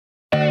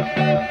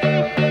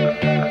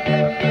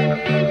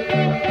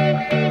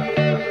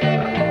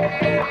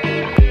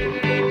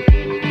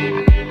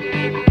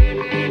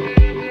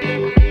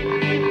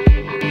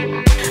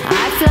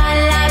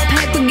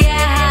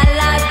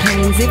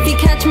If you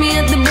catch me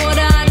at the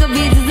border, I got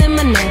visas in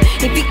my name.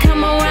 If you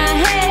come around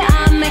here,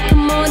 I'll make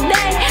them all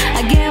day.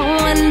 I get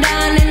one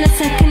down in a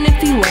second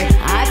if you wait.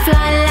 I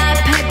fly like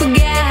paper,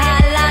 get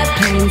high like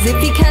planes. If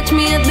you catch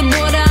me at the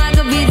border, I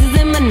got visas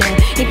in my name.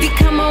 If you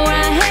come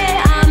around here,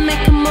 I'll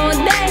make them all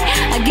day.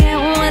 I get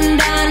one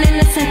down in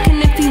a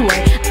second if you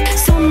wait.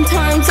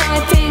 Sometimes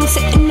I think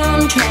sitting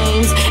on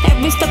trains.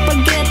 Every step I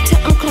get to,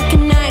 I'm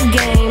clocking that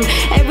game.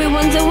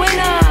 Everyone's a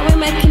winner,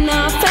 we're making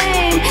our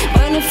fame.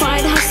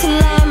 Bonafide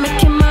hustler,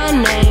 making my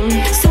name.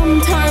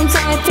 Sometimes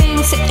I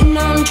think sitting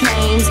on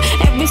trains.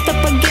 Every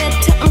step I get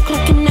to, I'm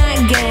clocking that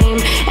game.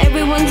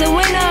 Everyone's a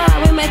winner,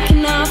 we're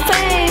making our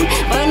fame.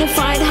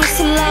 Bonafide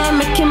hustler,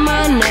 making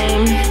my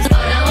name.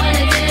 All I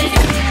wanna do is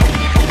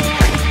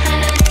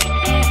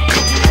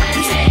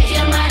take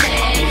your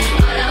money.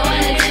 All I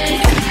wanna do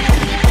is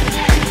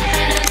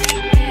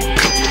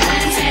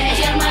take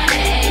your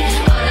money.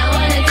 All I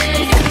wanna do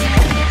is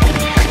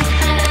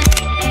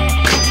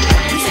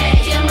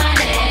take your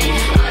money.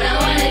 All I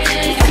wanna do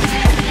is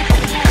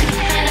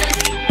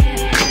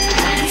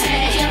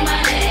take your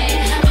money.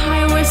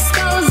 Pirates,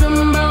 skulls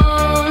and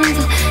bones,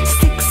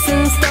 sticks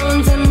and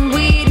stones and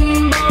weed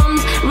and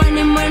bombs.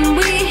 Running when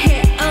we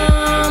hit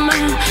 'em,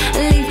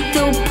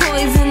 lethal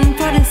poison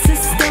for the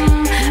system.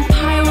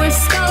 Pirates,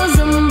 skulls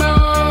and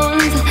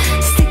bones,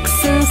 sticks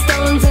and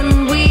stones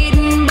and weed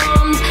and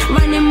bombs.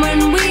 Running when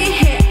we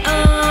hit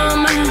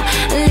 'em,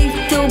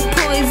 lethal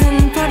poison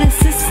for the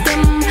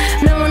system.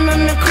 No one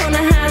on the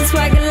corner has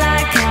swagger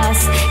like us.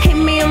 Hit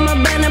me on my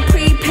banner,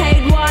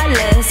 prepaid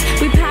wireless.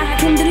 We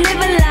pack and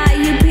deliver like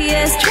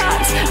UPS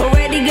trucks.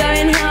 Already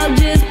going hell,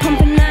 just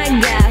pumping that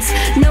gas.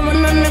 No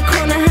one on the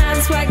corner has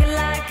swagger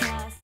like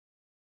us.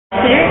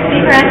 Consider it to be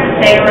correct to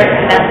say we're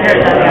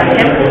ambassadors of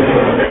American.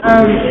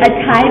 A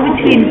tie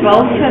between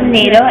both from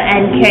NATO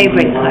and Carrie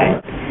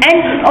Brinkler. And,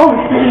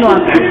 Susan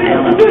Walker.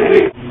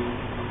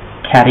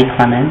 Caddy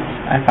Clements.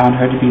 I found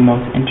her to be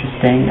most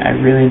interesting. I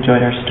really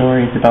enjoyed her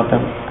stories about the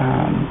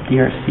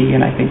DRC,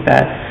 and I think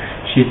that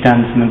she's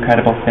done some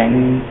incredible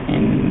things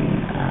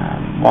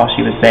while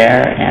she was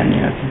there, and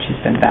since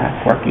she's been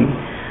back working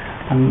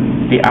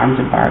on the arms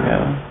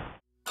embargo.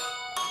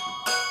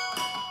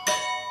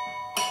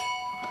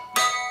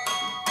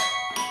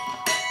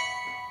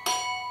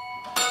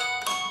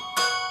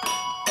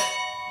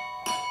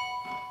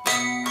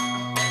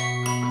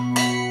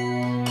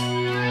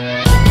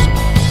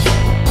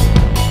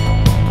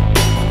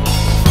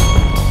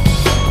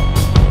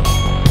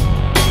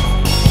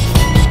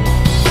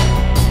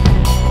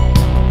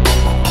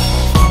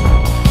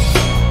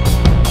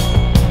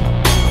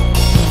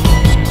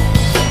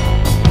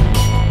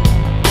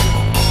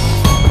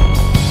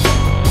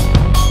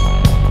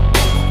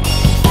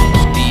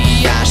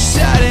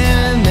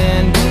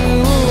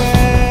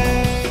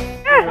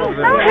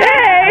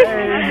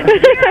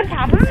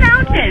 Top of the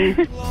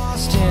mountain.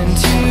 Lost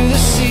into the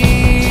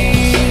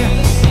sea.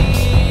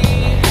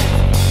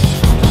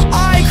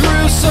 I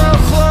grew so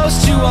close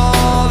to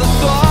all the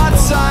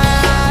thoughts I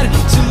had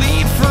to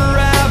leave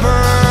forever.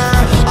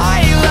 I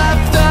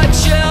left the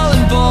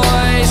chilling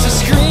boys, the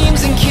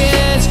screams and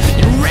kids,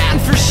 and ran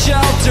for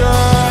shelter.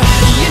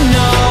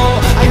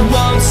 I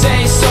won't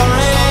say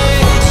sorry.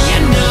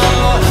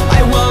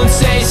 I won't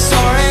say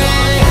sorry.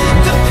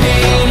 The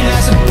pain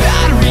has a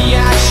bad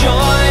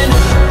reaction,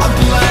 a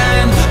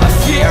blend of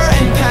fear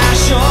and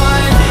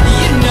passion.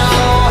 You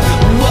know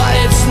what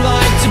it's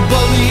like to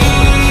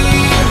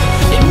believe.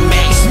 It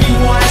makes me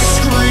wanna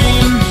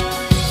scream.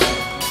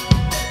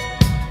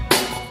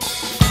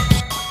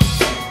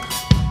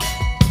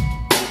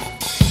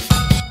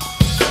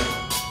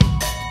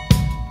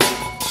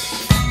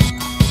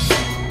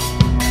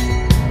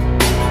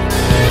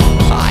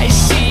 I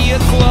see a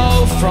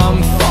glow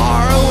from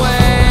far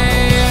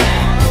away,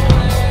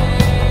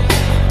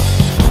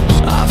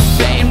 a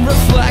faint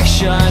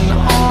reflection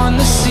on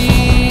the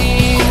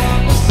sea.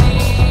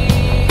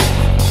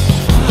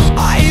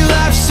 I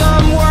left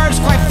some words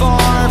quite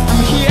far from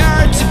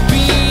here to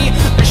be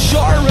a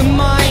short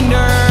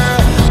reminder.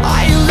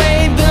 I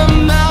laid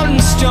them out in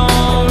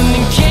stone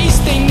in case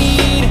they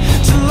need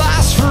to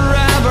last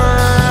forever.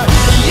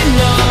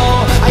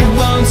 I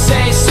won't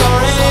say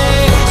sorry.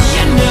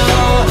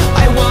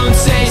 I won't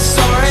say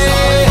sorry.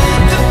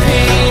 The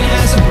pain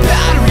has a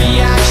bad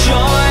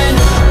reaction,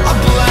 a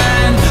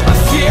blend of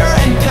fear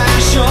and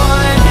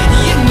passion.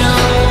 You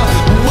know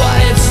what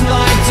it's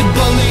like to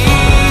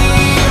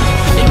believe.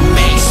 It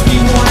makes me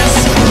wanna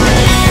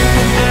scream.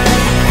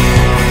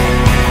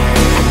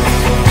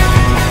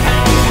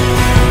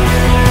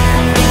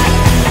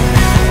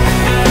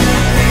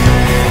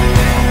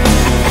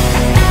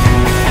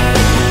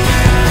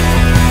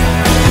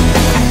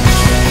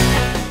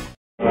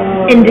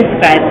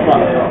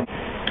 Indescribable.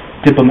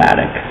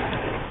 Diplomatic.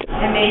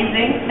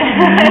 Amazing.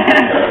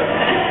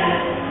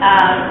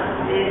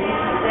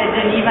 The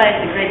Geneva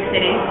is a great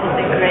city, it's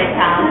a great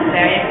town,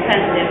 very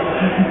expensive,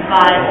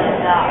 but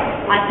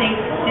I think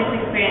this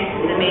experience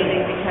is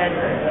amazing because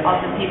of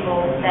the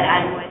people that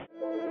I'm with.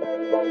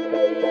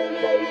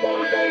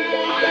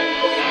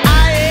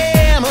 I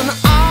am an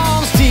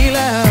arms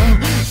dealer,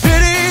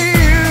 fitting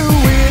you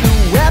with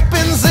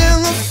weapons in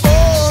the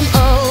form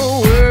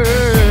of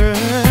words.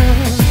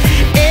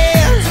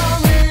 And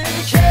don't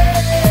really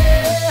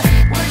care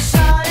which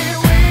side you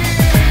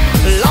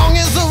win, long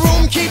as the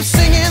room keeps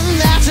singing,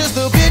 that's just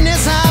the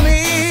business I'm in.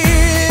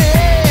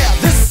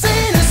 This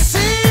ain't a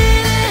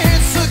scene,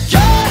 it's a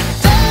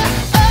goddamn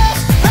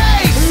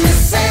place.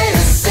 This ain't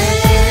a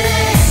scene,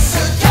 it's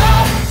a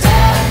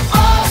goddamn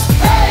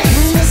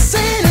place. This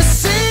ain't a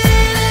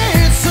scene,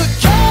 it's a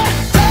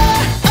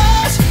goddamn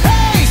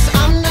place.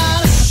 I'm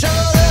not sure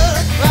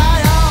to cry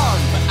on,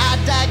 but I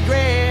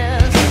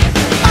digress.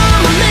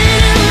 I'm a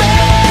leading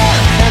man,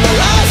 and the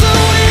lies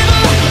of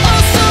evil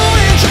are so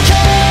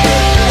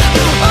intricate,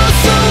 are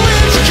so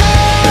intricate.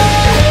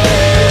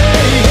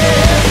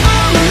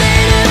 I'm a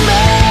leading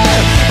man,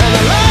 and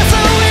the lies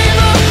of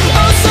evil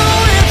are so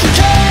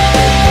intricate,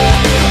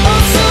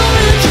 are so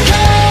intricate.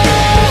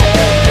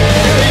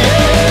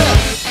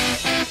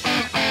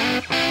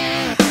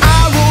 I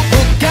wrote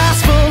the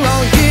gospel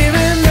on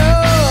giving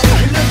up,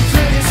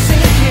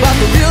 but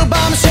the real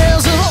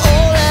bombshells are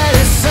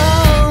already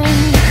sung.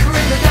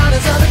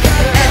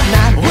 At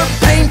night we're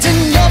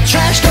painting your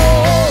trash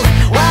gold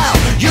while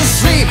you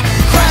sleep,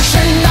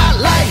 crashing not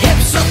like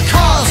hips or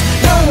cars,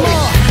 no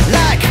more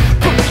like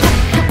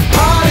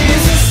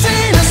parties. This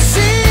ain't a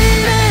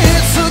scene,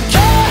 it's a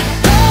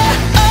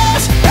goddamn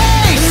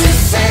space.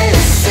 This ain't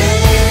a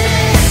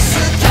scene, it's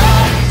a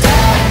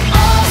goddamn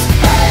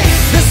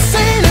space. This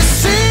ain't a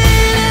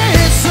scene,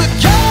 it's a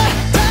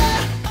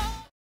goddamn.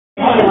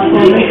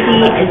 Diplomacy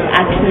is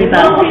actually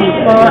about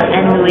people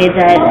and the way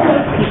that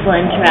people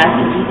interact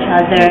with each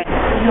other.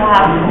 You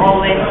have to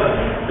always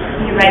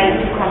be ready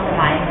to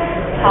compromise.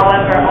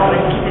 However,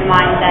 always keep in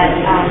mind that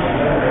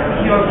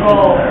your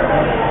goal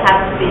has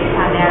to be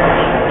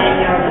primarily and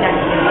your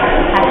objective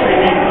has to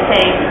remain the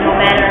same no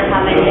matter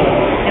how many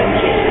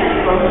negotiations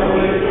you go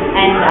through.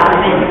 And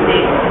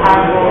basically, our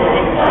goal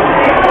is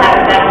to have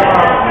a better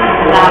world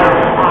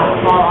without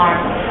small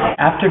arms.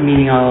 After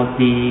meeting all of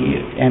the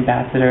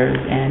ambassadors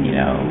and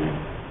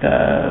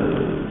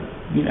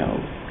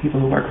people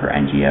who work for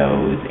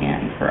NGOs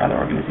and for other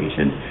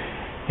organizations,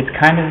 it's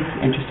kind of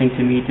interesting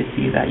to me to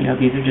see that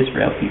these are just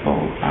real people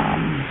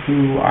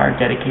who are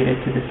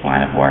dedicated to this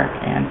line of work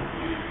and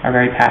are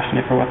very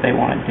passionate for what they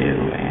want to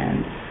do.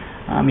 And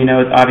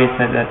it's obvious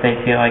that they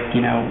feel like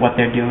what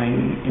they're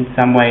doing in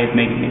some ways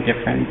making a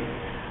difference.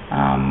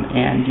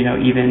 And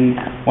even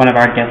one of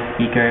our guest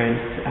speakers,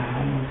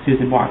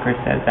 Susan Walker,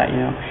 said that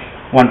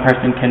one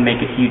person can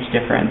make a huge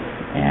difference.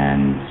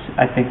 And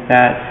I think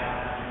that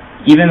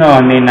even though I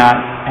may not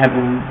have,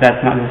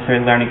 that's not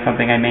necessarily learning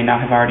something I may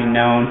not have already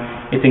known,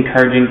 it's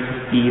encouraging to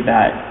see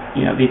that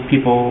these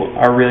people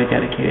are really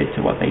dedicated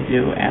to what they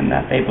do and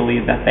that they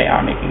believe that they are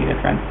making a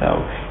difference.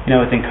 So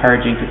it's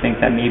encouraging to think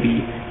that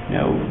maybe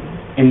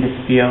in this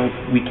field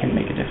we can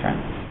make a difference.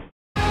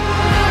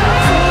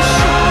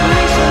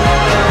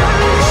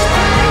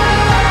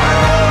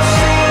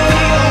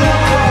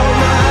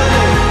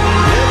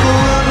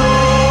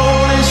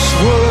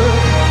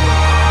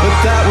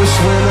 That was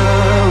when